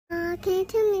can you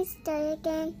tell me a story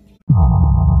again?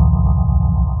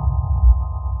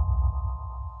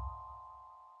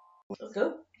 Let's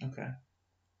go. Okay.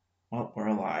 Well, we're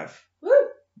alive. Woo!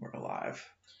 We're alive.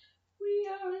 We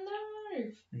are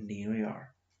alive. Indeed we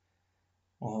are.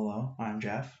 Well, hello. I'm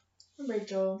Geoff. I'm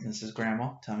Rachel. And this is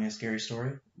Grandma. Tell Me a Scary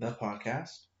Story, the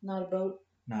podcast. Not a boat.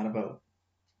 Not a boat.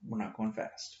 We're not going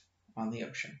fast. On the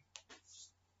ocean.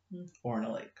 Or in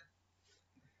a lake.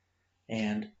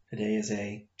 And today is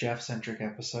a Jeff-centric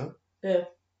episode. Boo.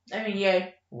 I mean,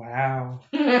 yay. Wow.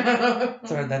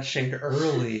 Started that shade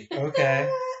early. Okay.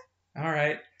 All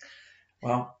right.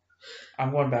 Well,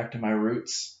 I'm going back to my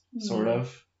roots, sort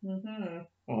of. Mm-hmm.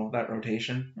 Well, that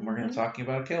rotation. And we're going to be talking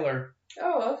about a killer.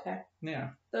 Oh, okay.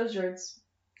 Yeah. Those roots.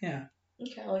 Yeah.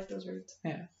 Okay, I like those roots.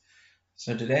 Yeah.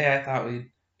 So today I thought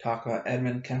we'd talk about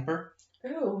Edmund Kemper,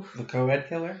 Ooh. the co-ed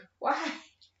killer. Why?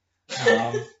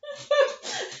 That one.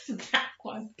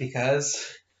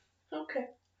 Because, Okay.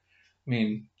 I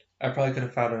mean, I probably could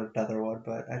have found another one,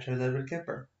 but I chose Edmund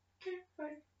Kemper. Okay,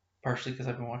 fine. Partially because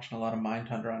I've been watching a lot of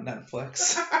Mindhunter on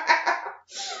Netflix.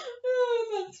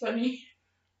 Oh, that's funny.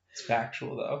 It's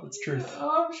factual, though. It's truth.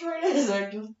 Oh, I'm sure it is. I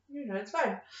just, it's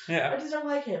fine. Yeah. I just don't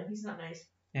like him. He's not nice.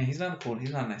 Yeah, he's not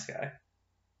a nice guy.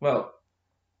 Well,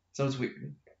 so it's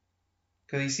weird.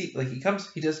 Because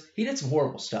he did some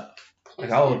horrible stuff.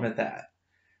 Like, I'll admit that.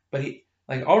 But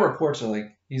all reports are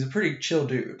like, he's a pretty chill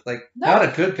dude. Like, not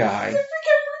a good guy. He's a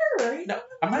freaking murderer. No,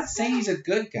 I'm not saying he's a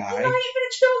good guy. He's not even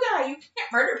a chill guy. You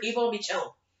can't murder people and be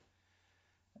chill.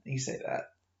 You say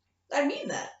that. I mean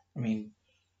that. I mean,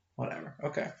 whatever.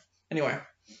 Okay. Anyway,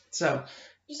 so.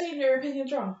 You're saying your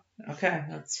opinion's wrong. Okay,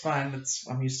 that's fine.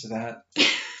 I'm used to that.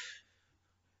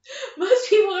 Most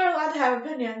people are allowed to have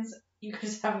opinions. You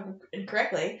just have them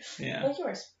incorrectly. Yeah. Like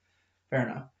yours. Fair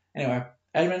enough. Anyway,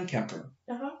 Edmund Kemper.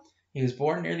 Uh-huh. He was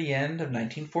born near the end of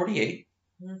 1948.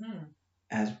 Mm-hmm.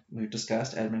 As we've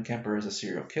discussed, Edmund Kemper is a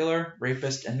serial killer,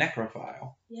 rapist, and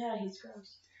necrophile. Yeah, he's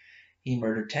gross. He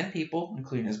murdered 10 people,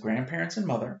 including his grandparents and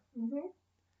mother. Mm-hmm.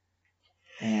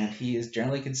 And he is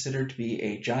generally considered to be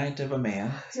a giant of a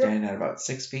man, standing at about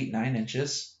 6 feet 9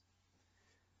 inches,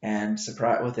 and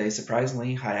with a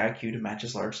surprisingly high IQ to match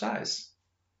his large size.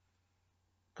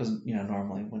 Because,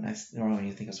 normally when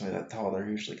you think of somebody that tall, they're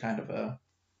usually kind of a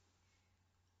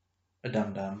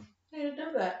dum-dum. I didn't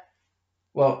know that.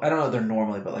 Well, I don't know if they're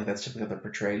normally, but that's typically how they're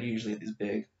portrayed. Usually these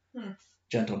big,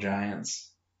 gentle giants.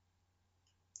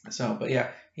 So, but yeah,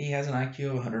 he has an IQ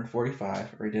of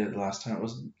 145, or he did it the last time it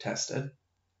was tested.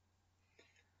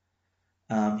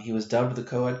 He was dubbed the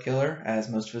co-ed killer, as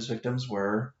most of his victims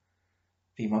were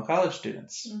female college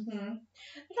students. Mm-hmm.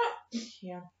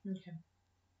 Yeah, okay.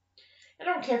 I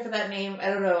don't care for that name. I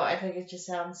don't know. I think it just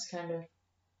sounds kind of...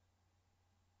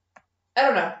 I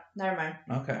don't know. Never mind.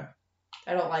 Okay.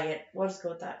 I don't like it. We'll just go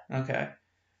with that. Okay.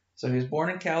 So he was born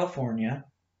in California.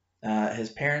 His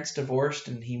parents divorced,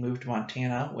 and he moved to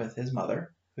Montana with his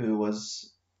mother, who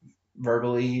was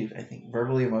verbally,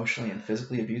 emotionally, and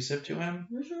physically abusive to him.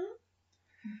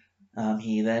 Mm-hmm.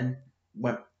 He then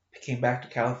came back to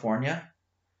California,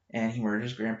 and he murdered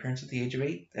his grandparents at the age of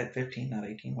 15, not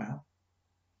 18, wow.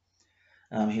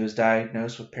 He was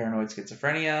diagnosed with paranoid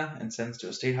schizophrenia and sentenced to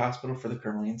a state hospital for the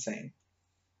criminally insane.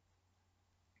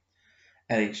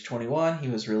 At age 21, he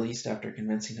was released after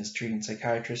convincing his treating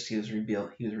psychiatrist he was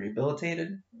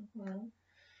rehabilitated. Mm-hmm.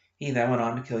 He then went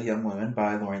on to kill young women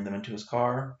by luring them into his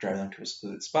car, driving them to a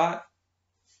secluded spot,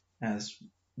 as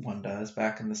one does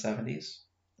back in the 70s.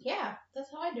 Yeah,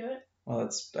 that's how I do it. Well,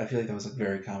 I feel like that was a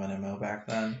very common MO back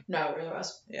then. No, it really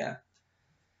was. Yeah.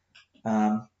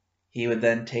 He would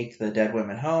then take the dead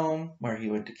women home, where he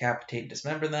would decapitate and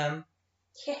dismember them.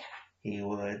 Yeah. He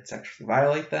would sexually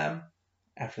violate them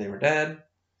after they were dead.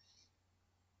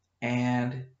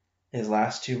 And his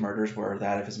last 2 murders were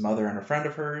that of his mother and a friend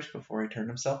of hers before he turned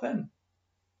himself in. I mean, at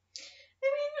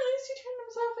least he turned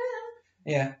himself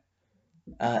in. Yeah.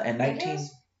 In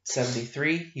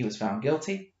 1973, he was found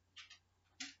guilty.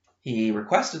 He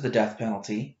requested the death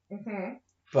penalty,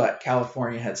 but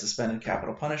California had suspended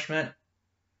capital punishment.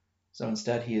 So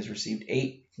instead, he has received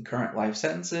 8 concurrent life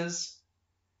sentences.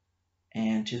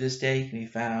 And to this day, he can be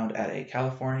found at a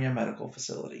California medical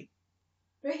facility.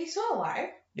 Wait, he's still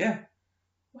alive? Yeah.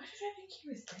 Why did I think he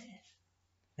was dead?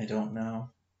 I don't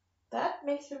know. That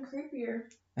makes him creepier.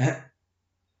 That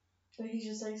he's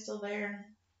just still there.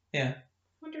 Yeah. I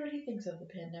wonder what he thinks of the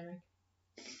pandemic.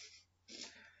 I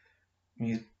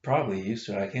mean, he's probably used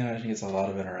to it. I can't imagine he gets a lot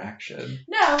of interaction.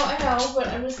 No, I know, but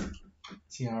I'm just...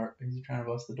 Is he trying to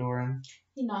bust the door in?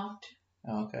 He knocked.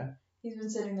 Oh, okay. He's been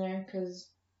sitting there because...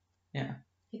 Yeah.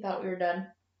 He thought we were done.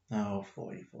 Oh,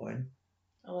 Floyd.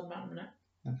 I'll let him out in a minute.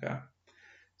 Okay.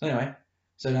 So anyway,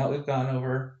 so now that we've gone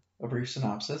over a brief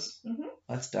synopsis, Mm-hmm.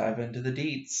 let's dive into the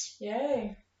deets.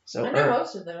 Yay. So I know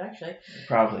most of them, actually. You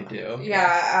probably do.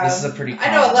 Yeah. This is a pretty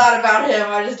I know a lot about him,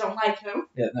 I just don't like him.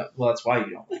 Yeah, no, well, that's why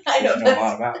you don't. I know. You know a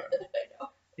lot about him. I know.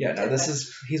 Yeah, no,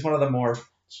 he's one of the more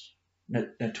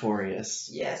notorious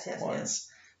yes. ones.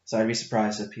 So I'd be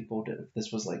surprised if people did, if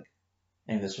this was like,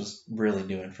 and this was really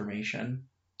new information.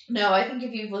 No, I think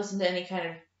if you've listened to any kind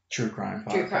of true crime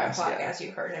podcast,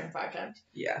 you've heard him 5 times.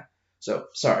 Yeah. So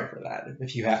sorry for that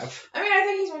if you have. I mean, I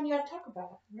think he's one you got to talk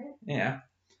about, right? Yeah.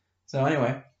 So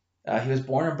anyway, he was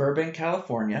born in Burbank,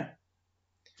 California.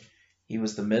 He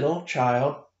was the middle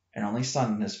child and only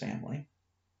son in his family.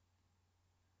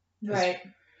 Right.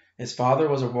 His father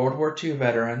was a World War II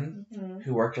veteran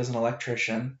who worked as an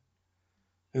electrician,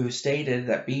 who stated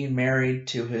that being married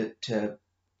to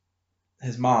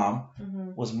his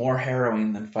mom was more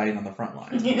harrowing than fighting on the front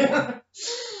lines. Yeah,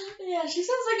 she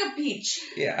sounds like a peach.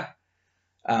 Yeah.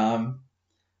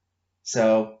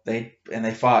 So they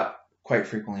fought quite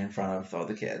frequently in front of all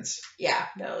the kids. Yeah,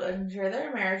 no, I'm sure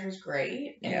their marriage was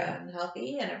great and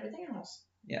healthy and everything else.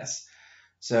 Yes.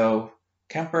 So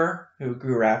Kemper, who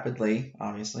grew rapidly,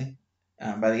 obviously,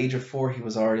 by the age of 4, he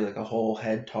was already like a whole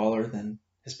head taller than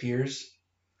his peers.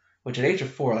 Which at age of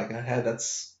 4, like a head,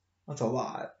 that's a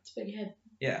lot. It's a big head.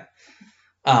 Yeah.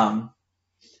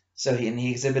 So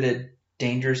he exhibited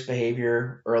dangerous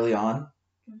behavior early on.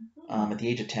 At the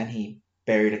age of 10, he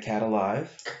buried a cat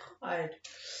alive. God.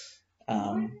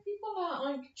 Why do people not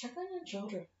like check on their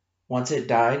children? Once it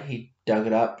died, he dug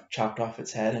it up, chopped off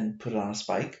its head, and put it on a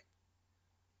spike.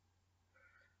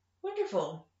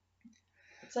 Wonderful.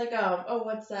 It's like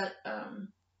what's that?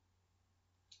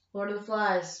 Lord of the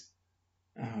Flies.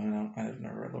 Oh, no, I've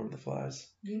never read Lord of the Flies.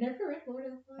 You never read Lord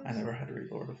of the Flies? I never had to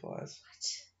read Lord of the Flies.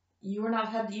 What? You didn't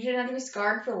have to be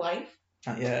scarred for life?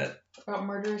 Not yet. About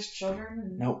murderous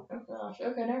children? Nope. Oh gosh.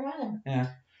 Okay, never mind. Yeah.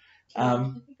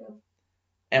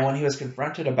 And when he was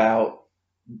confronted about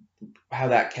how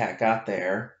that cat got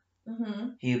there,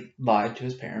 he lied to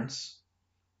his parents,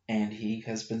 and he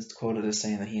has been quoted as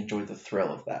saying that he enjoyed the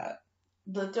thrill of that.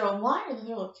 The thrill of lying or the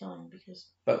thrill of killing? Because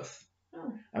both.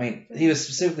 Oh. I mean, he was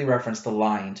specifically referenced the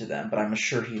lying to them, but I'm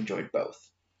sure he enjoyed both.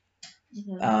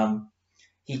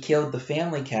 He killed the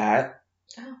family cat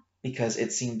because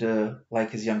it seemed to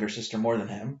like his younger sister more than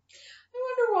him. I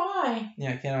wonder why.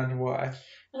 Yeah, I can't wonder why.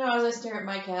 I know, as I stare at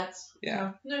my cats.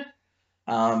 Yeah. So,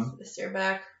 I stare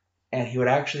back. And he would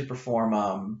actually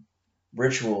perform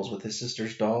rituals with his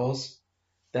sister's dolls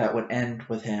that would end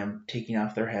with him taking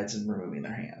off their heads and removing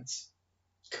their hands.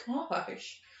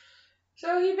 Gosh.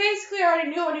 So he basically already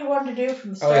knew what he wanted to do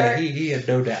from the start. Oh yeah, he had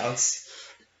no doubts.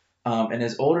 And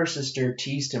his older sister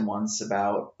teased him once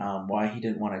about why he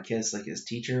didn't want to kiss like his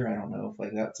teacher. I don't know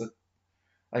if that's what's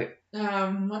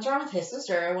wrong with his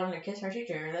sister? I wanted to kiss her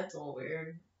teacher. That's a little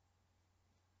weird.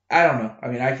 I don't know. I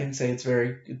mean, I can say I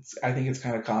think it's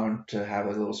kind of common to have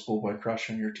like a little schoolboy crush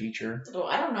on your teacher. Well,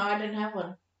 I don't know. I didn't have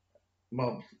one.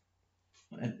 Well,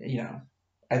 I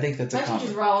think that's a common. My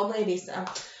teachers were all old ladies, so.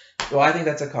 Well, I think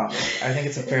that's a common. I think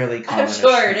it's a fairly common. I'm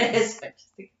sure it is. I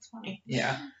just think it's funny.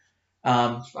 Yeah.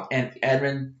 And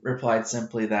Edmund replied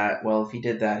simply that, well, if he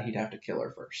did that, he'd have to kill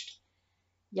her first.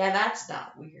 Yeah, that's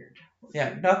not weird.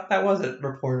 Yeah, that wasn't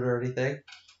reported or anything.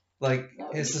 Like,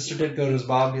 his sister did go to his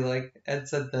mom and be like, Ed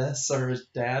said this, or his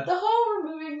dad. The whole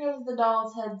removing of the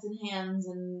doll's heads and hands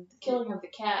and the killing of the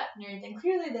cat and everything,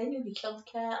 clearly they knew he killed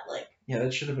the cat, like... Yeah,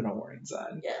 that should have been a warning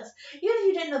sign. Yes. Even if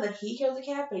you didn't know that he killed the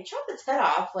cat, but he chopped its head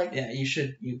off, like... Yeah,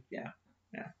 yeah.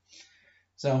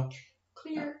 So...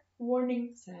 Clear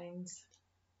warning signs.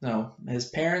 No, his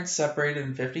parents separated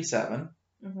in 57.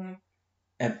 Mm-hmm.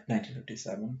 At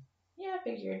 1957. Yeah, I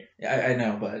figured. Yeah, I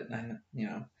know, but,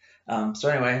 so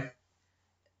anyway,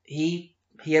 he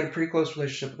had a pretty close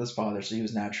relationship with his father, so he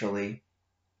was naturally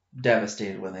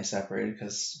devastated when they separated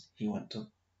because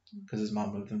his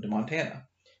mom moved him to Montana.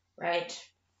 Right.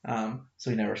 So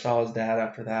he never saw his dad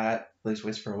after that, at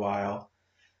least for a while.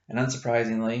 And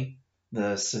unsurprisingly,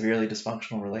 the severely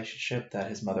dysfunctional relationship that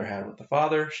his mother had with the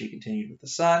father, she continued with the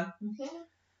son.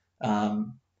 Mm-hmm.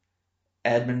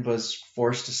 Edmund was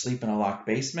forced to sleep in a locked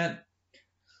basement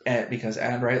because,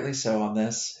 and rightly so on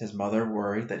this, his mother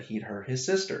worried that he'd hurt his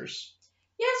sisters.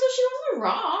 Yeah, so she wasn't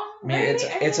wrong. I mean,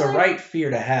 it's a right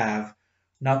fear to have,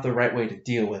 not the right way to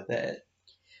deal with it.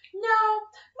 No,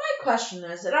 my question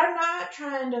is that I'm not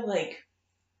trying to,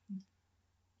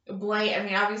 blame... I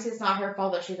mean, obviously it's not her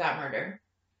fault that she got murdered.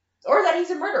 Or that he's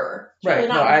a murderer. It's right, really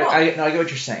no, I get what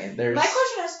you're saying. My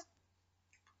question is,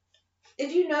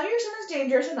 if you know your son is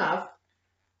dangerous enough...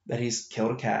 That he's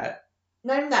killed a cat.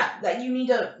 Not even that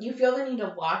you feel the need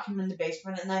to lock him in the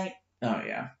basement at night Oh,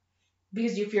 yeah.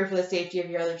 Because you fear for the safety of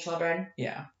your other children.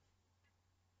 Yeah.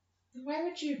 Why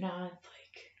would you not,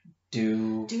 like,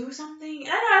 do something?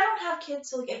 I don't have kids,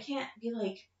 so, like, I can't be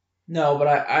like... No, but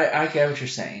I get what you're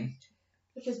saying.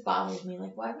 It just bothers me.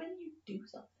 Like, why wouldn't you do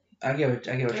something? I get what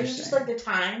you're saying. It's just, like, the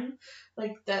time,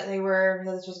 like, that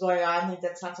this was going on. Like,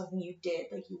 that's not something you did.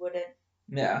 Like, you wouldn't...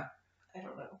 Yeah. I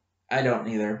don't know. I don't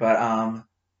either, but,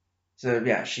 so,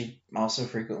 yeah, she also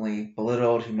frequently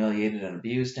belittled, humiliated, and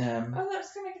abused him. Oh,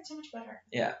 that's gonna make it so much better.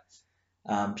 Yeah.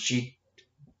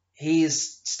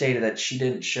 He's stated that she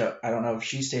didn't show... I don't know if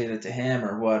she stated it to him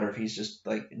or what, or if he's just,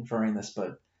 like, inferring this,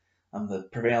 but the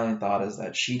prevailing thought is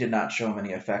that she did not show him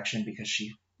any affection because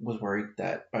she was worried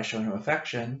that by showing him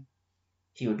affection,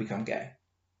 he would become gay.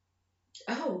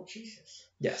 Oh, Jesus.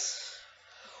 Yes.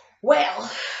 Well.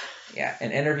 Yeah,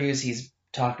 in interviews, he's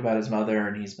talked about his mother,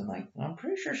 and he's been like, I'm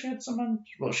pretty sure she had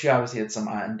she obviously had some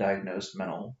undiagnosed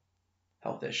mental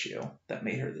health issue that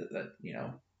made her,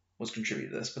 that was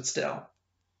contributed to this, but still.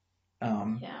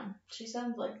 Yeah, she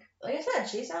sounds like I said,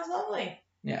 she sounds lovely.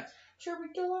 Yeah. Sure,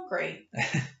 we get along great.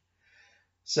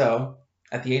 So,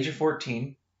 at the age of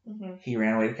 14, mm-hmm. he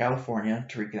ran away to California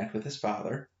to reconnect with his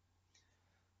father.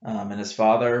 And his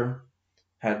father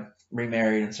had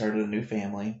remarried and started a new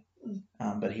family.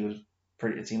 But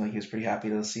it seemed like he was pretty happy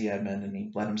to see Edmund, and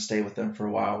he let him stay with them for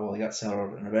a while he got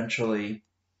settled. And eventually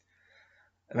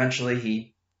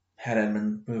he had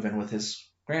Edmund move in with his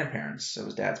grandparents, so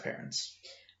his dad's parents.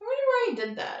 I wonder why he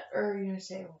did that, or do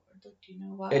you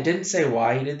know why? It didn't say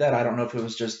why he did that. I don't know if it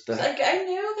was just the... Like, I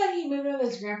knew that he moved in with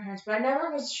his grandparents, but I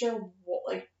never was sure,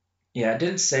 Yeah, it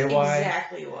didn't say why.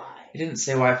 Exactly why. It didn't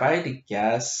say why. If I had to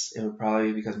guess, it would probably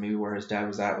be because maybe where his dad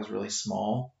was at was really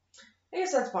small. I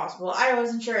guess that's possible. I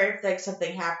wasn't sure if, like,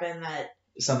 something happened that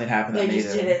they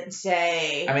just didn't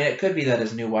say. I mean, it could be that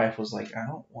his new wife was like, I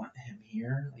don't want him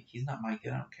here. Like, he's not my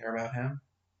kid. I don't care about him.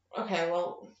 Okay,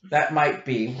 well... That might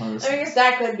be one of the I guess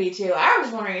that could be, too. I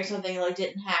was wondering if something, like,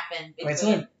 didn't happen. I mean,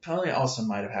 something probably also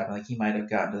might have happened. Like, he might have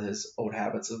gotten to his old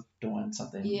habits of doing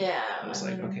something. Yeah. It was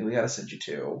okay, we got to send you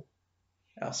to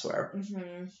elsewhere.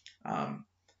 Mm-hmm.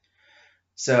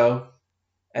 So,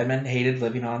 Edmund hated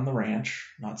living on the ranch,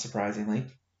 not surprisingly.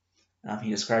 He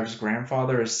described his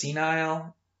grandfather as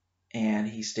senile, and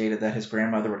he stated that his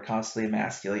grandmother would constantly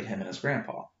emasculate him and his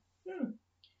grandpa.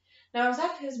 Now, was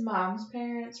that his mom's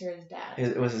parents or his dad's?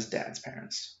 It was his dad's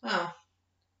parents. Oh.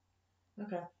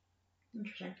 Okay.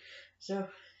 Interesting. So,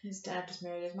 his dad just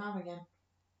married his mom again.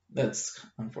 That's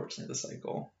unfortunately the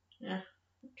cycle. Yeah.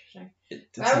 Interesting.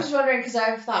 I was wondering because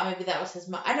I thought maybe that was his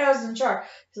mom. I know I wasn't sure.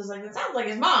 So I was like, that sounds like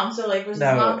his mom. So, like, was his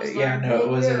mom just it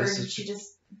was. Or did she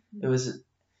just... It was...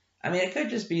 I mean, it could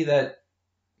just be that,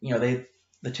 the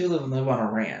two live on a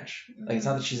ranch. Like, it's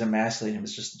not that she's emasculating him.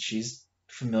 It's just that she's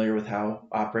familiar with how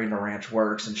operating a ranch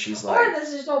works, and she's like... Or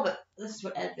this is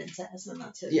what Edmund says, and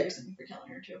that's his reason for telling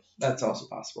her to. That's also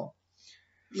possible.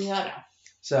 Yeah, I know.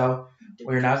 So,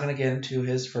 we're now going to get into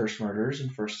his first murders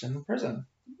and first in prison.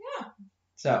 Yeah.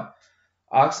 So,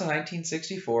 August of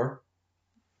 1964,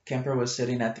 Kemper was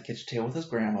sitting at the kitchen table with his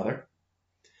grandmother.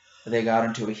 They got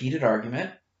into a heated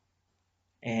argument,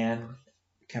 and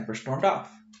Kemper stormed off.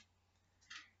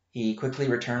 He quickly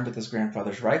returned with his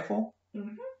grandfather's rifle,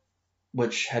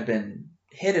 which had been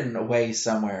hidden away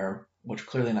somewhere, which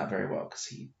clearly not very well because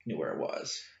he knew where it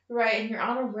was. Right, and you're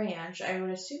on a ranch. I would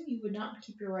assume you would not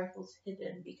keep your rifles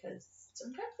hidden because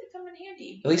sometimes they come in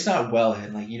handy. At least not well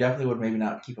hidden. Like, you definitely would maybe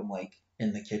not keep them, like,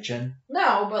 in the kitchen.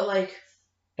 No, but, like...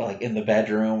 But, like, in the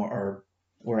bedroom or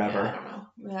wherever. Yeah, I don't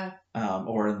know. Yeah.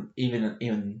 Or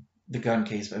even the gun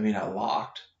case, but maybe not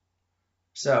locked.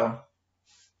 So,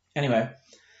 anyway,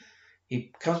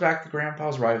 he comes back to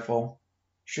Grandpa's rifle,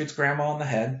 shoots Grandma in the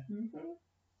head,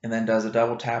 and then does a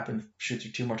double tap and shoots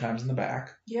her 2 more times in the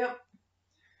back. Yep.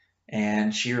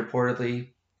 And she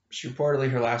reportedly,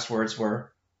 her last words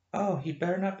were, "Oh, he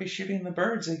better not be shooting the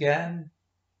birds again."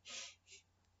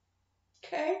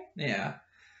 Okay. Yeah.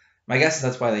 My guess is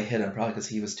that's why they hit him, probably because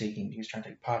he was trying to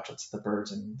take pot shots at the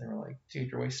birds, and they were like,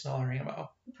 "Dude, you're wasting all our ammo."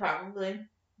 Probably.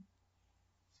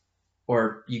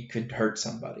 Or you could hurt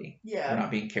somebody. Yeah. For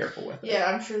not being careful with it. Yeah,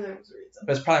 I'm sure there was a reason.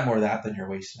 But it's probably more that than you're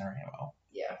wasting our ammo.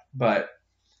 Yeah. But,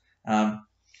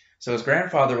 so his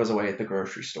grandfather was away at the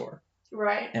grocery store.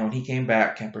 Right. And when he came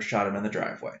back, Kemper shot him in the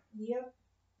driveway. Yep.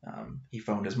 He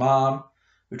phoned his mom,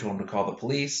 who told him to call the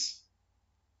police,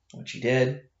 which he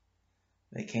did.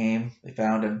 They came, they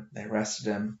found him, they arrested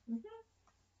him.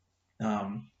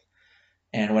 And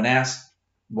when asked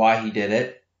why he did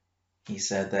it, he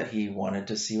said that he wanted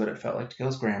to see what it felt like to kill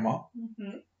his grandma.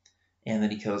 And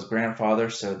that he killed his grandfather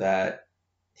so that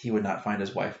he would not find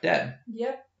his wife dead.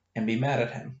 Yep. And be mad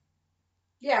at him.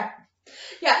 Yeah.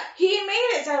 Yeah, he made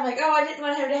it sound like, oh, I didn't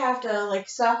want him to have to, like,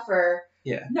 suffer.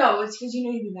 Yeah. No, it's because you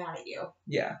knew he'd be mad at you.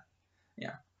 Yeah.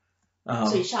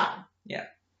 So you shot him. Yeah.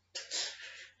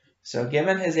 So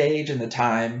given his age and the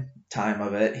time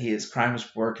of it, his crimes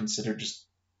were considered just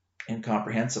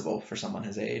incomprehensible for someone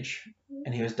his age,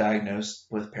 and he was diagnosed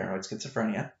with paranoid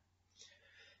schizophrenia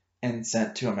and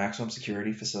sent to a maximum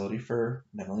security facility for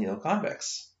mentally ill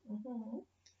convicts. Mm-hmm.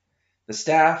 The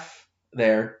staff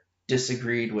there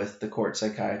disagreed with the court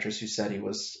psychiatrist who said he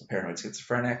was a paranoid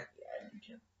schizophrenic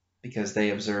because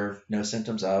they observed no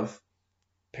symptoms of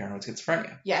paranoid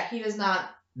schizophrenia. Yeah, he does not.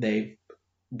 They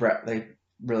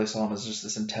really saw him as just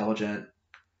this intelligent,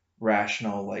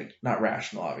 rational, like, not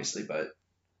rational obviously, but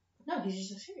no, he's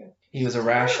just a serial. He was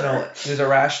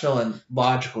irrational and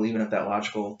logical, even if that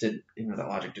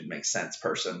logic didn't make sense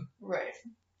person. Right.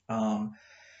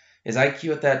 His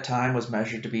IQ at that time was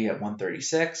measured to be at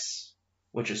 136,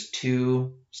 which is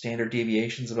 2 standard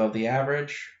deviations above the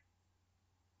average.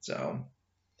 So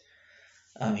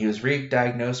he was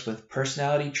re-diagnosed with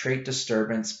personality trait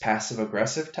disturbance passive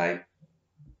aggressive type,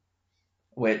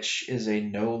 which is a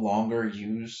no longer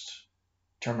used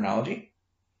terminology.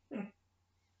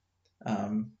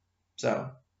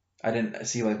 So I didn't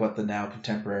see like what the now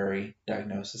contemporary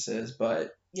diagnosis is,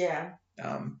 but yeah.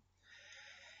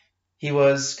 He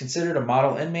was considered a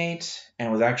model inmate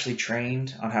and was actually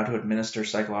trained on how to administer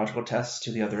psychological tests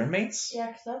to the other inmates. Yeah,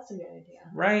 because that's a good idea.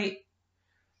 Right.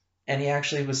 And he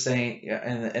actually was saying in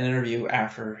an interview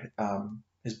after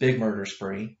his big murder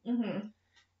spree,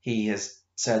 he has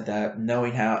said that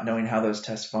knowing how those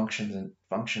tests function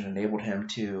enabled him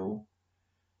to,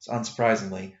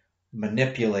 unsurprisingly,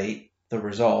 manipulate the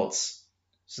results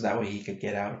so that way he could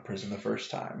get out of prison the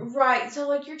first time. Right. So,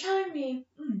 like, you're telling me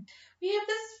we have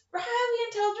this highly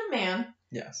intelligent man.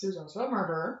 Yes. Who's also a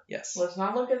murderer. Yes. Let's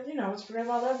not look at, let's forget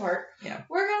about that part. Yeah.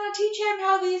 We're going to teach him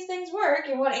how these things work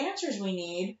and what answers we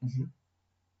need. Mm-hmm.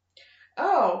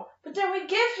 Oh, but then we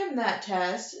give him that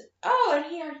test. Oh, and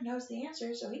he already knows the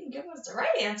answers, so he can give us the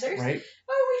right answers. Right.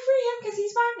 Oh, we free him because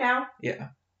he's fine now. Yeah.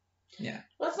 Yeah.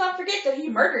 Let's not forget that he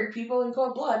murdered people in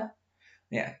cold blood.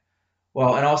 Yeah.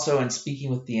 Well, and also in speaking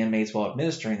with the inmates while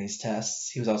administering these tests,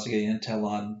 he was also getting intel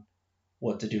on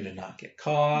what to do to not get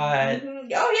caught. Mm-hmm.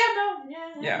 Oh,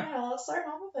 yeah. Let's learn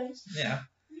all the things. Yeah.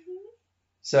 Mm-hmm.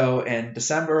 So in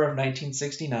December of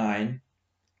 1969,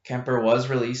 Kemper was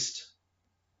released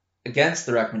against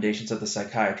the recommendations of the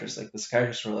psychiatrist. Like, the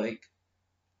psychiatrists were like,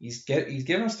 he's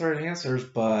giving us the right answers,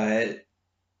 but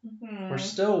we're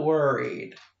still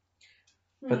worried.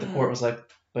 But the court was like,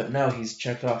 but no, he's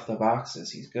checked off the boxes.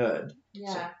 He's good.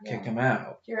 Yeah. So kick him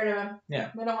out. Get rid of him.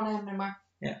 Yeah. We don't want him anymore.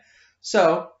 Yeah.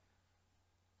 So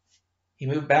he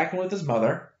moved back in with his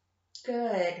mother.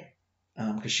 Good.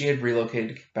 Because she had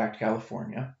relocated back to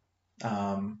California.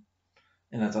 And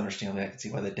that's understandable. I can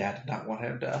see why the dad did not want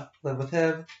him to live with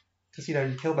him. Because,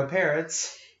 you killed my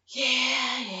parents.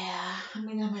 Yeah. I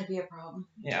mean, that might be a problem.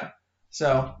 Yeah.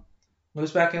 So,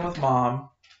 moves back in with mom.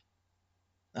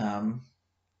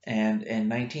 And in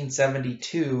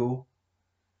 1972,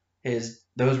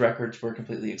 those records were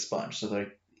completely expunged. So,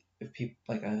 like, if people,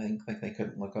 like, I think, like, they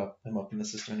couldn't look him up in the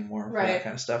system anymore for that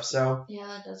kind of stuff. So yeah,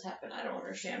 that does happen. I don't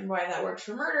understand why that works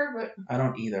for murder, but I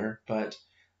don't either. But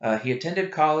he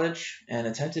attended college and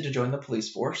attempted to join the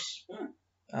police force.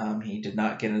 He did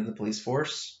not get into the police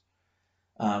force,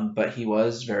 but he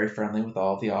was very friendly with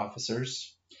all of the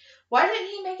officers. Why didn't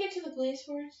he make it to the police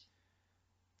force?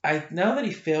 I know that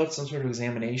he failed some sort of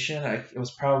examination. It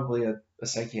was probably a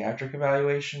psychiatric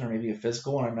evaluation or maybe a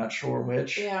physical one. I'm not sure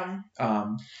which. Yeah.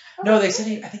 No, they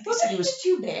said I think they said he was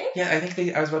too big. Yeah,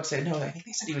 I was about to say no. I think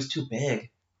they said he was too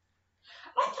big.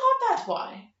 I thought that's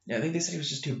why. Yeah, I think they said he was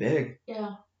just too big.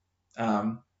 Yeah.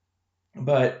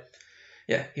 But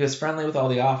yeah, he was friendly with all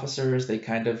the officers. They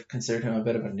kind of considered him a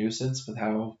bit of a nuisance with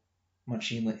how much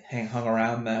he hung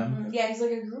around them. Mm-hmm. Yeah, he's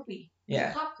like a groupie. Yeah.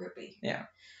 A cop groupie. Yeah.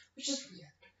 Which is weird.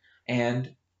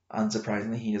 And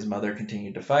unsurprisingly, he and his mother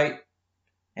continued to fight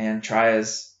and try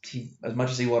as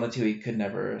much as he wanted to, he could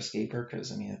never escape her.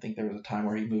 Because, I think there was a time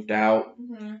where he moved out,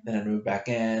 then had moved back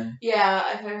in.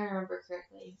 Yeah, if I remember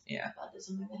correctly. Yeah. That is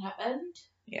something that happened.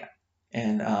 Yeah.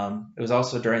 And it was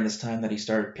also during this time that he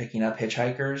started picking up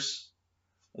hitchhikers,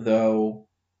 though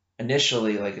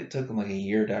initially, it took him a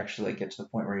year to actually get to the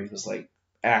point where he was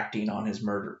acting on his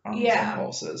murder, on his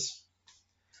impulses.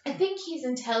 I think he's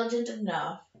intelligent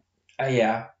enough.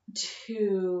 Yeah.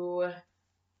 To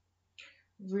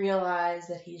realize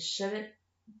that he shouldn't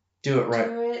do it right.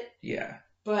 Do it. Yeah.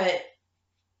 But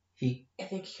I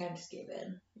think he kind of just gave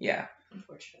in. Yeah.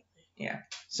 Unfortunately. Yeah.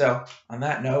 So, on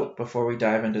that note, before we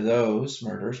dive into those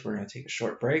murders, we're going to take a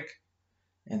short break.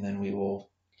 and then we'll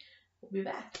be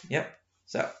back. Yep.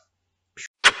 So.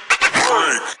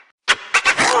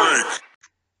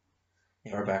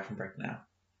 Yeah, we're back from break now.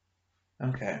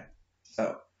 Okay.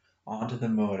 So, on to the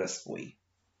modus boy.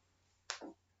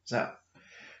 So,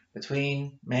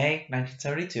 between May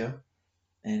 1972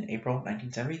 and April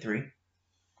 1973,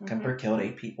 Kemper killed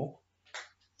 8 people.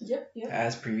 Yep.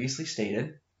 As previously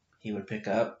stated, he would pick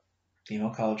up female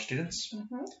college students.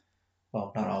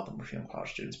 Well, not all of them were female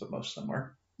college students, but most of them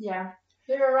were. Yeah.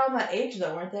 They were around that age,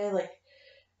 though, weren't they? Like,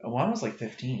 one was like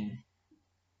 15.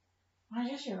 I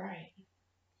guess you're right.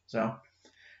 So,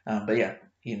 but yeah,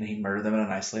 he'd murder them in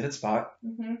an isolated spot.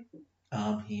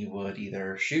 Mm-hmm. He would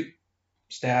either shoot,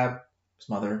 stab,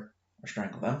 smother, or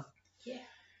strangle them. Yeah.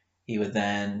 He would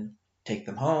then take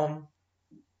them home,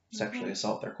 sexually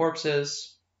assault their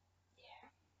corpses,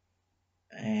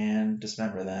 and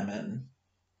dismember them, and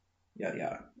yada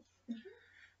yada.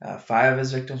 5 of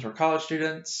his victims were college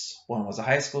students, 1 was a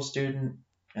high school student,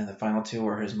 and the final 2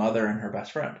 were his mother and her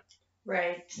best friend.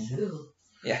 Right. Mm-hmm.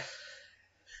 Yeah.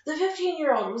 The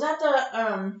 15-year-old, was that the,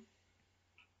 oh,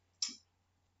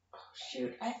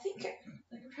 shoot, I think,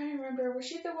 I'm trying to remember, was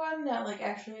she the one that, like,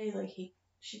 actually, like, he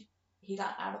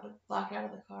got locked out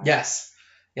of the car? Yes.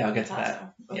 Yeah, I'll get to that.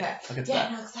 So. Okay. Yeah, I'll get to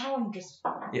that. No, because that one just...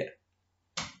 Yeah.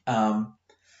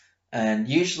 And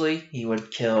usually he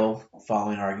would kill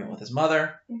following an argument with his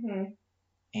mother. Mm-hmm.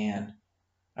 And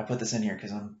I put this in here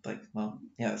because I'm like, well,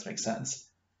 yeah, this makes sense.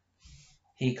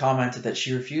 He commented that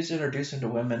she refused to introduce him to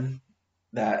women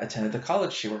that attended the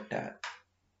college she worked at.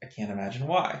 I can't imagine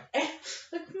why.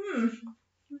 Like,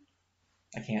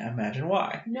 I can't imagine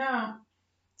why. No.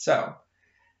 So,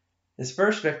 his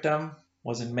first victim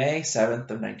was in May 7th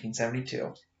of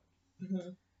 1972.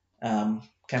 Mm-hmm.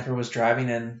 Kemper was driving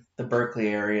in the Berkeley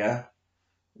area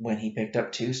when he picked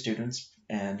up 2 students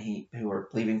who were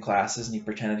leaving classes, and he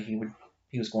pretended he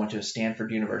was going to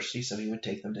Stanford University, so he would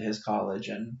take them to his college,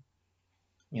 and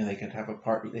they could have a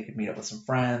party, they could meet up with some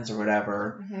friends or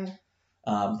whatever.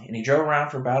 Mm-hmm. And he drove around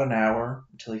for about an hour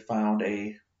until he found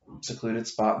a secluded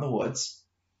spot in the woods.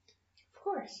 Of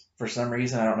course. For some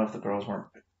reason, I don't know if the girls weren't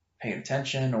paying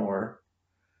attention or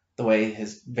the way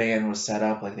his van was set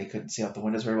up, like they couldn't see out the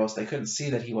windows very well, so they couldn't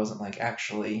see that he wasn't like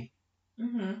actually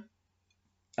going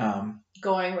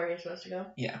where he's supposed to go.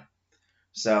 Yeah.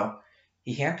 So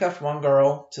he handcuffed one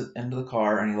girl into the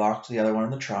car and he locked the other one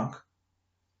in the trunk.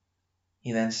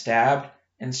 He then stabbed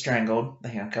and strangled the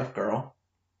handcuffed girl.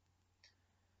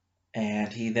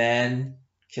 And he then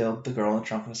killed the girl in the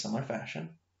trunk in a similar fashion.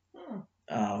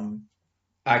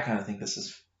 I kind of think this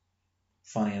is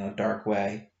funny in a dark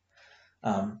way.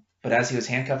 But as he was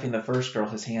handcuffing the first girl,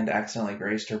 his hand accidentally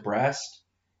grazed her breast,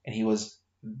 and he was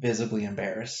visibly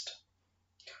embarrassed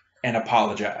and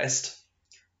apologized.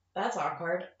 That's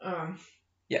awkward.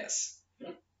 Yes.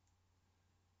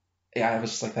 Yeah, I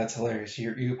was just like, that's hilarious.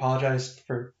 You apologized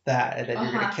for that, and then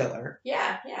you're gonna kill her.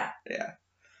 Yeah. Yeah.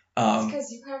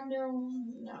 Because you have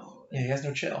no. Yeah, he has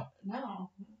no chill. No,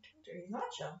 he's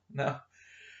not chill. No.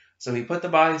 So he put the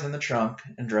bodies in the trunk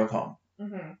and drove home.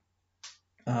 Mm-hmm.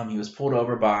 He was pulled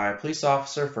over by a police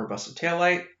officer for a busted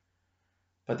taillight,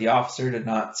 but the officer did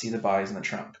not see the bodies in the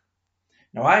trunk.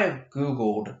 Now, I have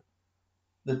Googled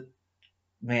the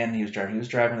van he was driving. He was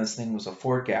driving this thing, was a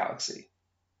Ford Galaxy.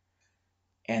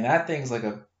 And that thing's like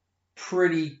a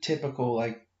pretty typical,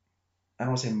 like, I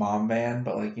don't want to say mom van,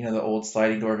 but like, the old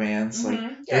sliding door vans.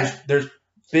 Mm-hmm. Like, there's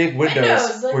big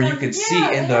windows like where you could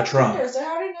see in the trunk. Windows, so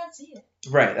how did you not see it?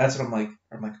 Right, that's what I'm like,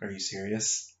 are you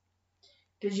serious?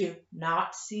 Did you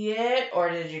not see it,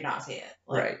 or did you not see it?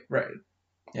 Right.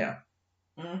 Yeah.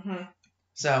 Mm-hmm.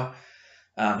 So,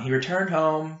 he returned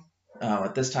home.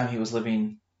 At this time, he was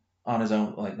living on his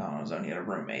own, like not on his own, he had a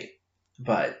roommate,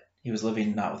 but he was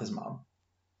living not with his mom.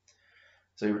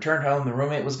 So he returned home, the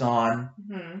roommate was gone,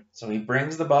 so he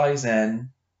brings the bodies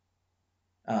in,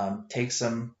 takes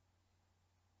some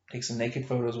naked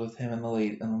photos with him and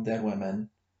the dead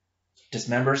women,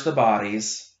 dismembers the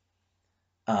bodies,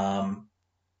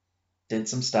 did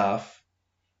some stuff,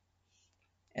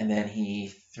 and then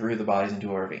he threw the bodies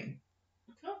into a ravine.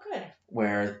 Oh, good.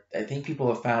 Where I think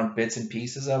people have found bits and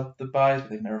pieces of the bodies,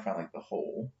 but they've never found like the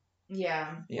whole.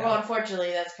 Yeah. Well,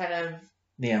 unfortunately, that's kind of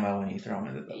the MO when you throw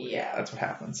them into the. Yeah. That's what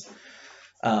happens.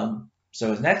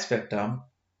 So his next victim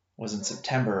was in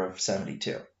September of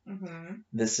 72. Mm-hmm.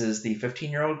 This is the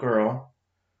 15-year-old girl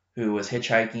who was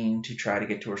hitchhiking to try to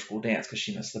get to her school dance because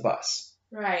she missed the bus.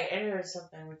 Right, and there was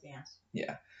something with dance.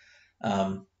 Yeah.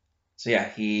 So yeah,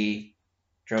 he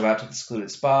drove out to the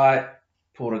secluded spot,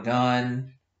 pulled a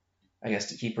gun, I guess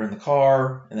to keep her in the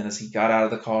car, and then as he got out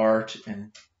of the car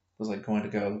and was like going to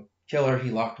go kill her, he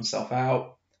locked himself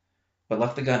out, but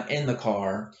left the gun in the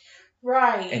car.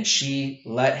 Right. And she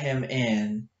let him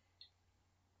in.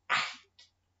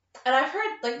 And I've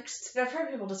heard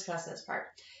people discuss this part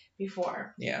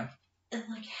before. Yeah. And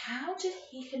like, how did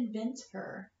he convince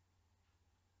her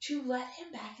to let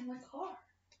him back in the car?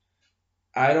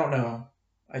 I don't know.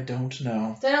 So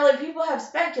I know, like, people have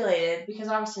speculated, because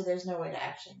obviously there's no way to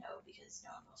actually know because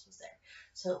no one else was there.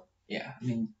 So yeah, I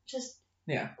mean,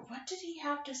 what did he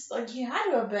have to like? He had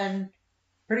to have been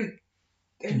pretty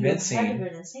convincing. He had to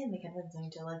have been insanely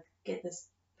convincing to like get this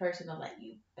person to let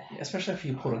you back. Yeah, especially if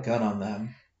you pulled a gun on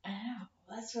them. I know.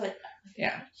 That's what.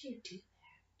 Yeah. Why did you do that?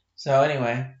 So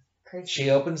anyway, Crazy. She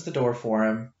opens the door for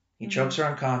him. He chokes her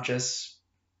unconscious,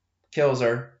 kills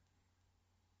her,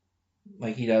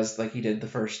 like he did the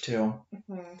first two.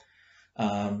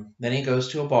 Then he goes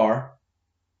to a bar,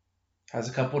 has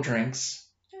a couple drinks.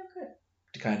 Oh, good.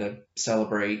 To kind of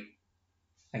celebrate,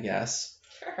 I guess.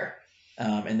 Sure.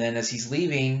 And then as he's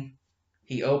leaving,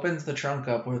 he opens the trunk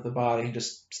up with the body and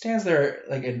just stands there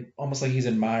almost like he's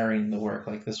admiring the work,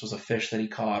 like this was a fish that he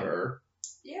caught, or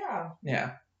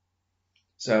yeah.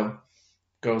 So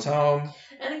goes home.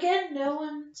 And again, no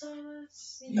one saw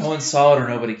this. No one saw it, or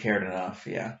nobody cared enough.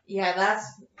 Yeah. Yeah, that's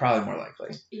probably more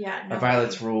likely. Yeah. No.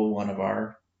 Violet's rule, one of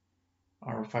our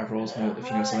 5 rules. If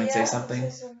you know something, say something.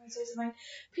 Say something.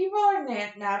 People are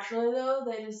naturally though.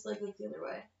 They just like look the other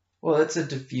way. Well, it's a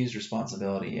diffused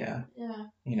responsibility. Yeah. Yeah.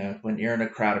 You know, when you're in a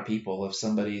crowd of people, if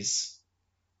somebody's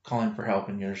calling for help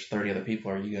and there's 30 other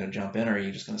people, are you going to jump in, or are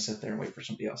you just going to sit there and wait for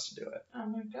somebody else to do it?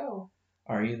 I'm going to go.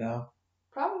 Are you, though?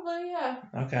 Probably, yeah.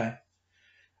 Okay.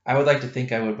 I would like to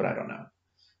think I would, but I don't know.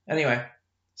 Anyway,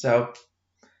 so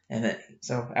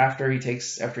after he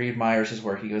admires his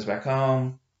work, he goes back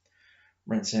home,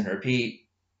 rinse and repeat,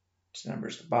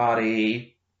 dismembers the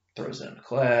body, throws it in a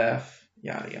cliff,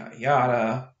 yada, yada,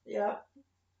 yada. Yeah.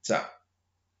 So,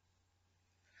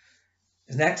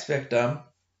 his next victim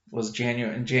was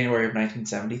in January of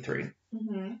 1973.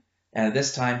 And at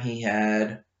this time, he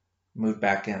had moved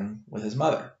back in with his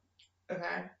mother.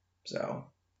 Okay. So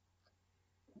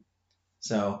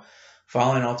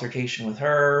following an altercation with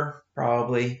her,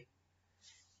 probably,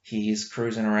 he's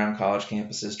cruising around college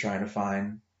campuses trying to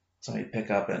find somebody to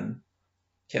pick up and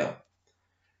kill.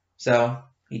 So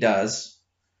he does,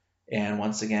 and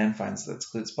once again finds that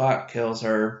secluded spot, kills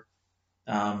her,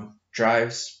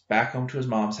 drives back home to his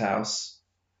mom's house.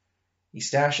 He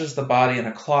stashes the body in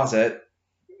a closet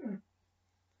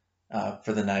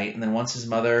for the night, and then once his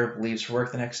mother leaves for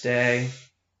work the next day,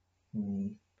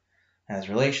 has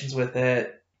relations with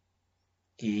it.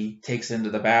 He takes it into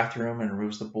the bathroom and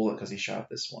removes the bullet because he shot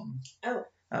this one. Oh.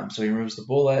 So he removes the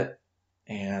bullet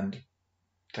and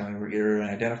kind of get rid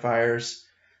of identifiers.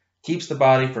 Keeps the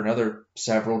body for another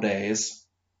several days.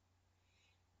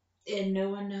 And no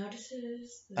one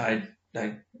notices?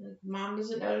 Mom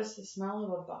doesn't notice the smell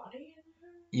of a body?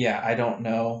 Yeah, I don't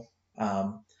know.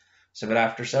 But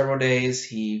after several days,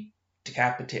 he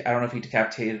decapitates. I don't know if he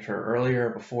decapitated her earlier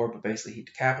or before, but basically he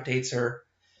decapitates her,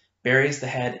 buries the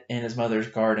head in his mother's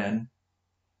garden,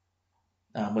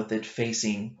 with it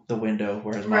facing the window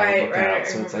where his mom would look out.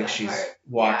 So it's like she's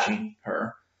watching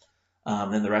her.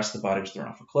 Then the rest of the body was thrown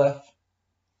off a cliff.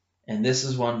 And this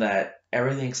is one that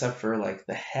everything except for like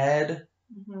the head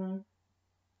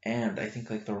and I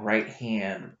think like the right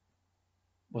hand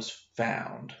was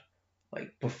found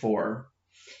like before.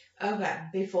 Okay,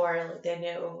 before they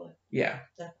knew. Yeah.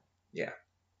 Yeah.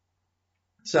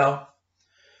 So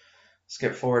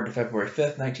skip forward to February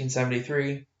 5th,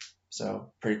 1973.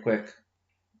 So pretty quick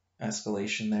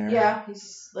escalation there. Yeah,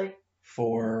 he's like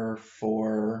 4,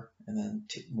 and then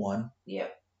 1.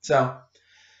 Yep. So,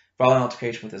 following an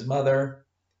altercation with his mother,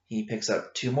 he picks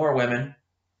up 2 more women.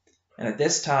 And at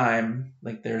this time,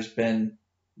 like there's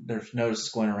notices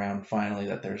going around finally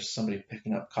that there's somebody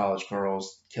picking up college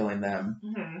girls, killing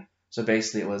them. So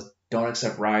basically it was don't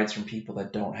accept rides from people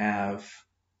that don't have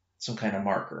some kind of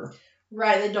marker.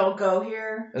 Right, that don't go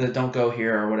here. Or that don't go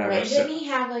here or whatever. Right, didn't he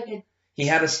have like a... He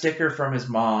had a sticker from his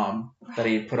mom that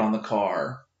he had put on the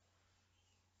car.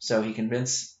 So he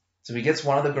gets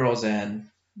one of the girls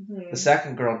in. The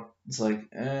second girl is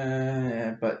like,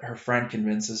 but her friend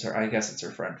convinces her, I guess it's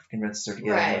her friend, convinces her to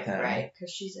get in with him. Right, because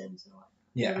she's in, so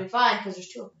yeah. It'll be fine, because there's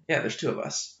 2 of them. Yeah, there's 2 of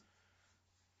us.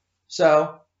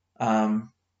 So,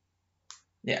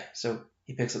 so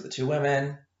he picks up the 2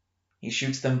 women, he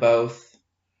shoots them both,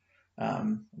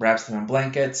 wraps them in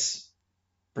blankets,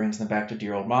 brings them back to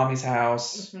dear old mommy's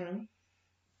house,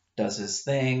 does his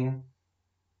thing.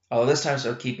 Although this time,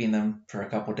 instead of keeping them for a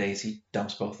couple days, he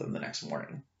dumps both of them the next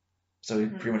morning. So he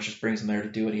pretty much just brings them there to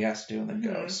do what he has to do and then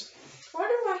goes. I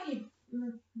wonder why he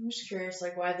I'm just curious,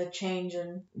 like, why the change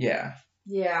in... Yeah.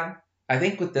 Yeah. I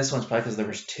think with this one's probably because there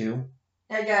was two.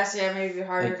 I guess, yeah, maybe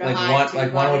harder to like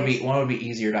hide. One would be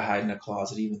easier to hide in a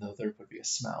closet, even though there would be a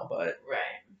smell. But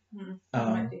right.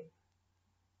 Might be.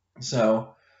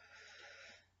 So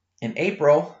in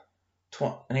April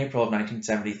of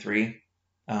 1973,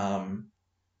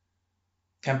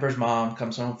 Kemper's mom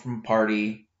comes home from a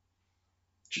party.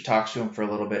 She talks to him for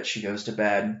a little bit. She goes to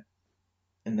bed,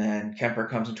 and then Kemper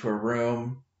comes into her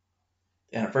room.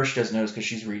 And at first she doesn't notice because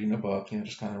she's reading a book,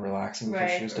 just kind of relaxing before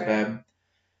she goes to bed.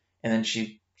 And then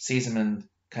she sees him and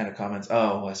kind of comments,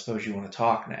 "Oh, I suppose you want to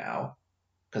talk now."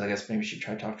 Because I guess maybe she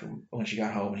tried to talk to him when she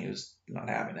got home and he was not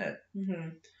having it. Mm-hmm.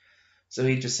 So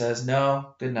he just says,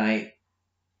 "No, good night."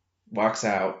 Walks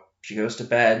out. She goes to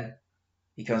bed.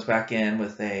 He comes back in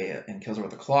and kills her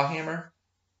with a claw hammer.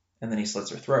 And then he slits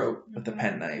her throat with a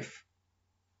penknife.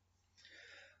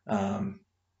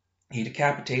 He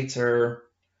decapitates her,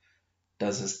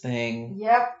 does his thing.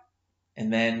 Yep.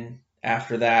 And then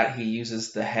after that, he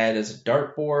uses the head as a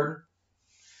dartboard.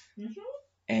 Mm-hmm.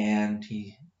 And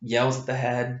he yells at the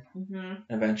head. Mm-hmm. And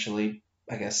eventually,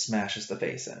 I guess, smashes the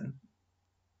face in.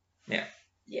 Yeah.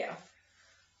 Yeah.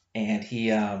 And he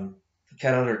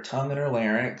cut out her tongue and her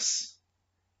larynx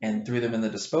and threw them in the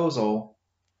disposal.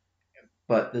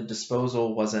 But the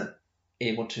disposal wasn't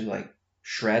able to,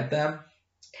 shred them.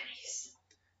 Nice.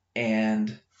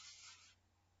 And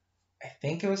I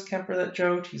think it was Kemper that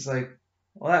joked. He's like,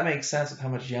 "Well, that makes sense with how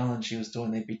much yelling she was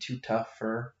doing. They'd be too tough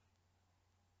for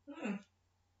her."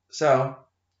 So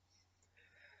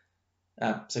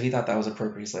he thought that was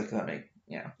appropriate. He's like,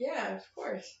 Yeah, of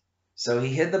course. So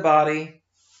he hid the body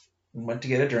and went to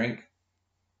get a drink.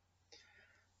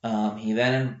 He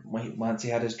then, once he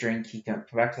had his drink, he came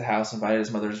back to the house, invited his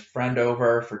mother's friend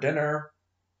over for dinner.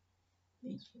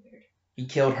 That's weird. He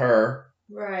killed her.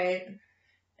 Right.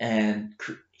 And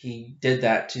he did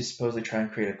that to supposedly try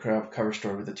and create a cover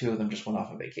story where the two of them just went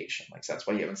off on vacation. So that's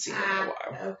why you haven't seen them in a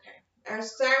while. Okay. I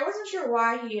wasn't sure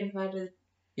why he invited...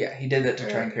 Yeah, he did that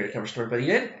to try and create a cover story, but he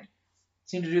didn't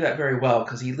seem to do that very well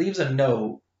because he leaves a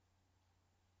note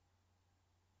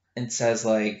and says,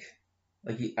 I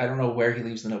don't know where he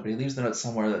leaves the note, but he leaves the note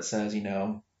somewhere that says,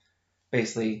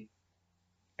 basically,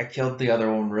 "I killed the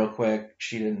other one real quick.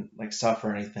 She didn't,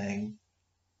 suffer anything."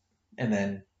 And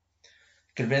then,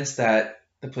 convinced that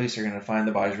the police are going to find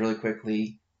the bodies really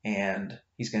quickly and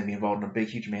he's going to be involved in a big,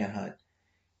 huge manhunt,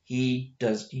 he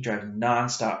drives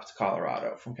nonstop to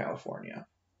Colorado from California.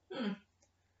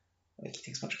 He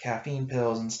takes a bunch of caffeine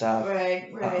pills and stuff.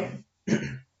 Right.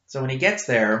 So when he gets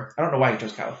there, I don't know why he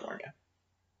chose California.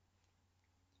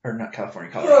 Or not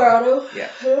California, Colorado.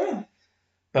 Yeah.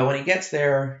 But when he gets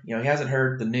there, he hasn't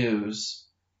heard the news.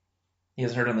 He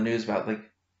hasn't heard on the news about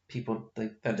people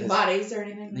bodies or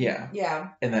anything. Yeah.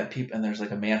 And and there's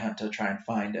a manhunt to try and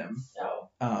find him. Oh.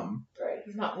 Right.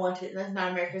 He's not wanted. That's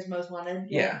not America's Most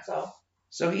Wanted. Yeah.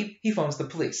 So he phones the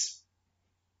police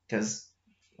because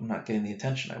I'm not getting the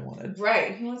attention I wanted.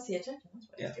 Right. He wants the attention. That's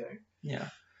what he's doing. Yeah.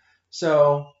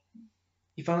 So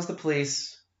he phones the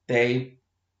police. They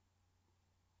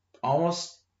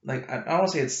almost I don't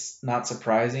want to say it's not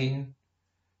surprising,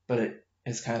 but it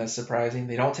is kind of surprising.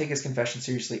 They don't take his confession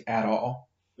seriously at all.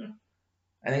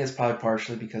 I think it's probably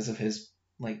partially because of his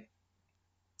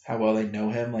how well they know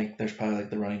him. There's probably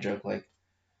the running joke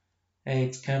 "Hey,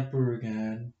 it's Kemper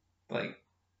again."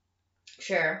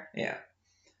 Sure. Yeah.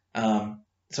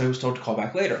 So he was told to call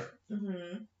back later.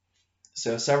 Mm-hmm.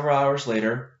 So several hours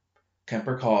later,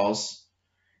 Kemper calls.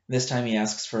 This time he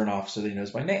asks for an officer that he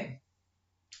knows by name.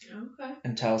 Okay.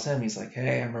 And tells him, he's like,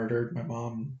 "Hey, I murdered my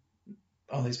mom,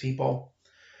 all these people."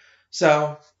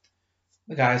 So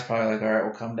the guy's probably "All right,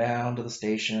 we'll come down to the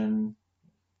station,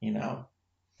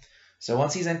 So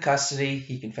once he's in custody,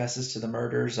 he confesses to the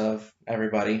murders of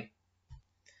everybody.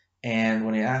 And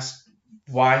when he asks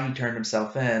why he turned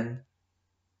himself in,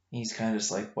 he's kind of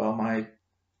just "Well, my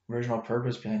original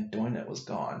purpose behind doing it was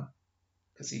gone."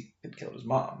 Because he had killed his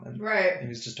mom. And he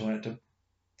was just doing it to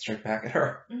strike back at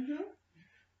her. Mm-hmm.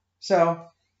 So,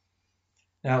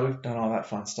 now that we've done all that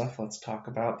fun stuff, let's talk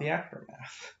about the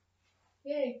aftermath.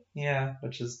 Yay. Yeah,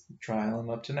 which is trial and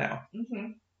up to now.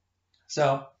 Mm-hmm.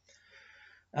 So,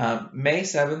 May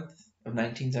 7th of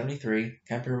 1973,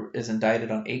 Kemper is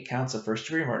indicted on 8 counts of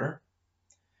first-degree murder.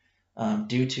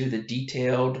 Due to his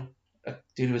detailed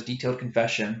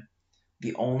confession,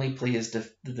 the only plea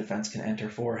the defense can enter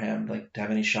for him, to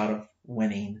have any shot of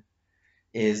winning,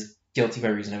 is guilty by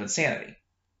reason of insanity.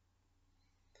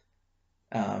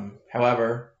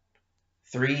 However,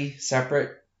 3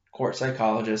 separate court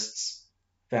psychologists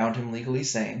found him legally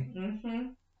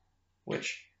sane,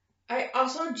 which I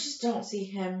also just don't see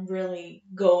him really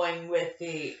going with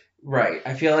the... Right.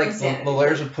 I feel like the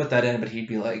lawyers would put that in, but he'd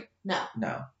be like, no.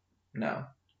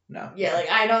 Yeah, like,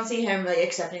 I don't see him, like,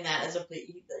 accepting that as a plea.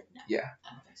 He'd be like, no. Yeah.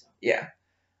 I don't think so. Yeah.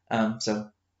 So,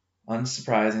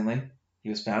 unsurprisingly, he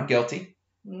was found guilty.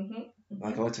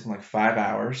 Like, it only took him, 5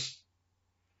 hours.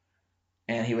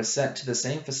 And he was sent to the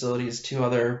same facility as 2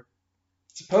 other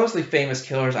supposedly famous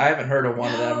killers. I haven't heard of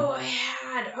one of them.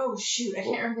 Oh, shoot. I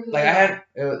can't remember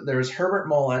who there was Herbert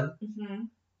Mullen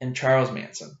and Charles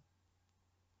Manson.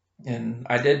 And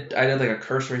I did a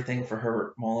cursory thing for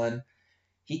Herbert Mullen.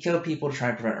 He killed people to try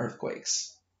and prevent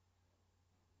earthquakes.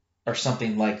 Or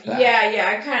something like that.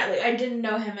 Yeah, I didn't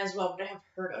know him as well, but I have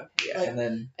heard of him. Yeah, and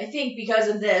then... I think because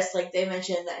of this, they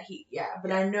mentioned that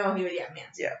but I know he was, Manson.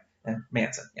 Yeah, and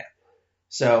Manson, yeah.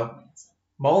 So,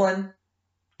 Mullen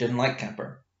didn't like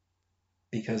Kemper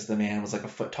because the man was a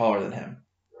foot taller than him.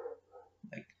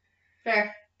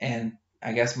 Fair. And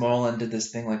I guess Mullen did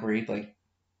this thing where he'd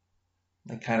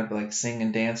kind of sing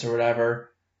and dance or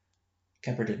whatever.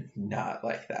 Kemper did not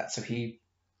like that. So he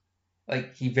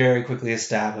very quickly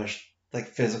established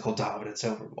physical dominance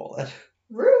over Mullen.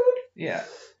 Rude. Yeah.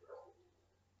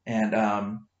 And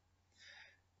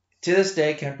to this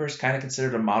day, Kemper's kind of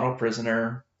considered a model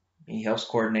prisoner. He helps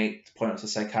coordinate appointments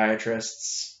with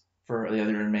psychiatrists for the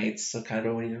other inmates, so kind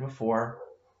of what he did before.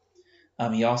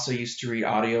 He also used to read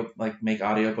make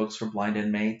audiobooks for blind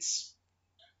inmates.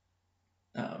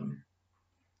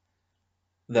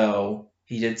 Though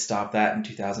he did stop that in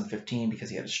 2015 because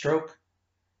he had a stroke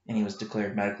and he was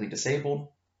declared medically disabled.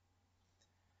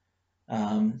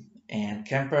 And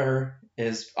Kemper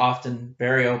is often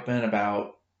very open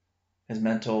about his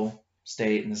mental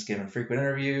state and is given frequent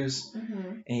interviews.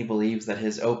 And he believes that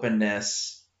his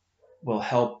openness will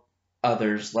help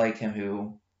others like him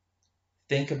who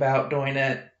think about doing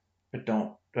it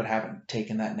but haven't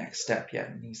taken that next step yet.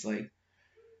 And he's like,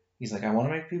 I want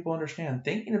to make people understand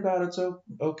thinking about it's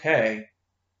okay.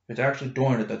 If it's actually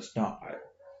doing it, that's not.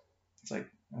 It's like,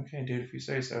 okay, dude, if you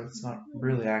say so. It's not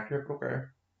really accurate. Okay.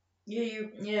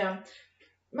 Yeah.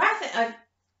 My thing,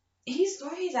 he's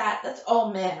where he's at. That's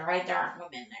all men, right? There aren't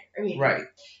women there. I mean, right.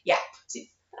 Yeah. See,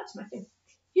 that's my thing.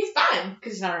 He's fine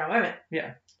because he's not around women.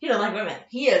 Yeah. He don't like women.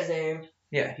 He is a...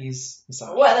 Yeah, he's...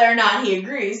 Whether or not he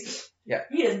agrees. Yeah.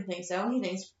 He doesn't think so. He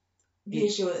thinks the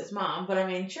issue with his mom. But, I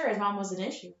mean, sure, his mom was an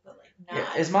issue, but, not...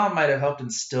 Yeah, his mom might have helped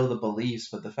instill the beliefs,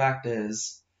 but the fact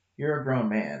is, you're a grown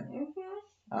man.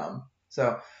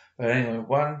 But anyway,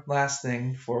 one last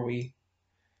thing before we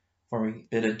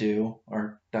bid adieu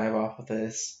or dive off with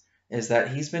this is that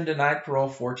he's been denied parole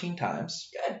 14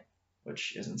 times. Good.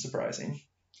 Which isn't surprising.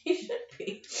 He should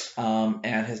be.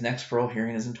 And his next parole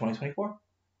hearing is in 2024.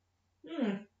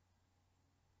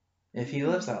 If he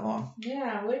lives that long.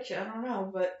 Yeah, which I don't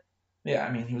know, but... Yeah,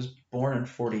 I mean, he was born in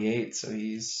 48, so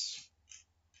he's...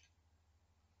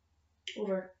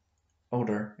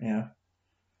 Older, yeah.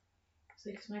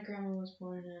 Because my grandma was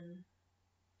born in...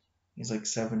 He's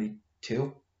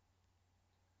 72?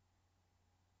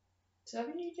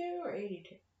 72 or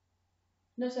 82?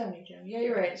 No, 72. Yeah,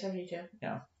 you're right, 72.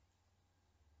 Yeah.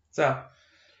 So.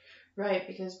 Right,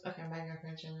 because, my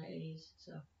grandparents are in their 80s,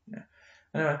 so. Yeah.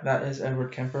 Anyway, that is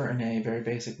Edward Kemper in a very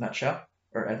basic nutshell.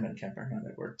 Or Edmund Kemper, not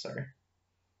Edward, sorry.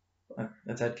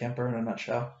 That's Ed Kemper in a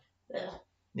nutshell. Ugh.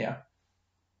 Yeah.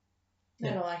 I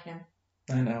don't like him.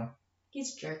 I know.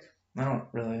 He's a jerk. I don't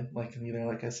really like him either,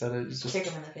 like I said. It's just... Kick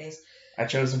him in the face. I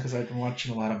chose him because I've been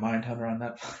watching a lot of Mindhunter on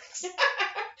Netflix.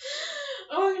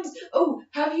 Oh my goodness. Oh,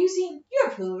 have you seen... You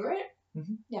have Hulu, right?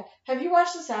 Mm-hmm. Yeah. Have you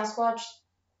watched the Sasquatch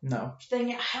No.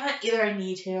 thing? I haven't either. I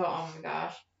need to. Oh my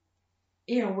gosh.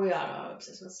 We are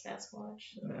obsessed with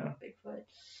Sasquatch. Yeah. Bigfoot.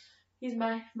 He's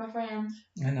my friend.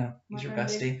 I know. He's your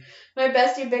bestie. My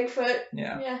bestie, Bigfoot.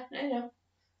 Yeah. Yeah, I know.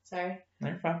 Sorry. No,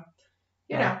 you're fine.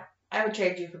 You know, I would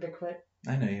trade you for Bigfoot.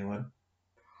 I know you would.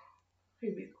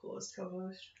 He'd be the coolest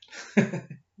co-host. I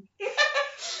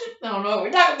don't know what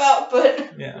we're talking about,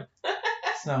 but... Yeah.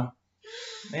 So,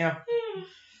 yeah.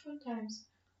 Fun times.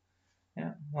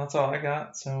 Yeah, well, that's all I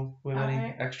got. So, with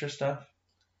any extra stuff?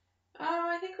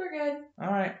 I think we're good. All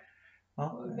right.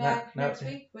 Well, we'll be back next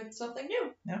week with something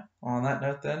new. Yeah. Well, on that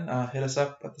note, then, hit us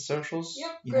up at the socials.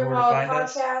 Yep. You know where to find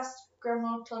Podcast, us.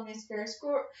 Grandma, tell me a scary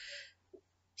story.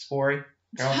 Spory.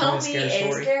 Tell me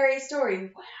a scary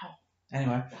story. Wow.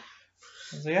 Anyway.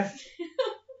 So, yeah.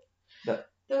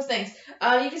 Those things.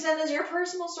 You can send us your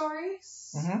personal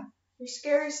stories. Mm-hmm. Your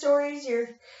scary stories.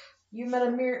 You met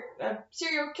a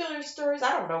serial killer stories.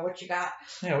 I don't know what you got.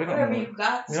 Yeah, we don't Whatever know. you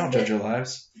got. We don't judge your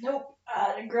lives. Nope.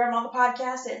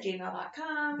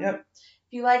 Grandmotherpodcast@gmail.com. Yep.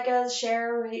 If you like us,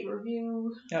 share, rate,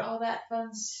 review, all that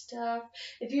fun stuff.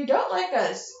 If you don't like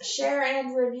us, share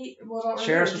and review. Well, don't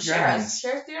share review. us with your enemies.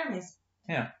 Share us with your enemies.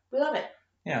 Yeah. We love it.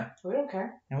 Yeah. We don't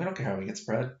care. And we don't care how we get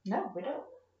spread. No, we don't.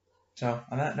 So,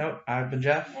 on that note, I've been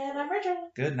Geoff. And I'm Rachel.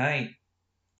 Good night.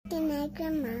 Good night,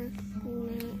 Grandma.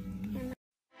 Good night.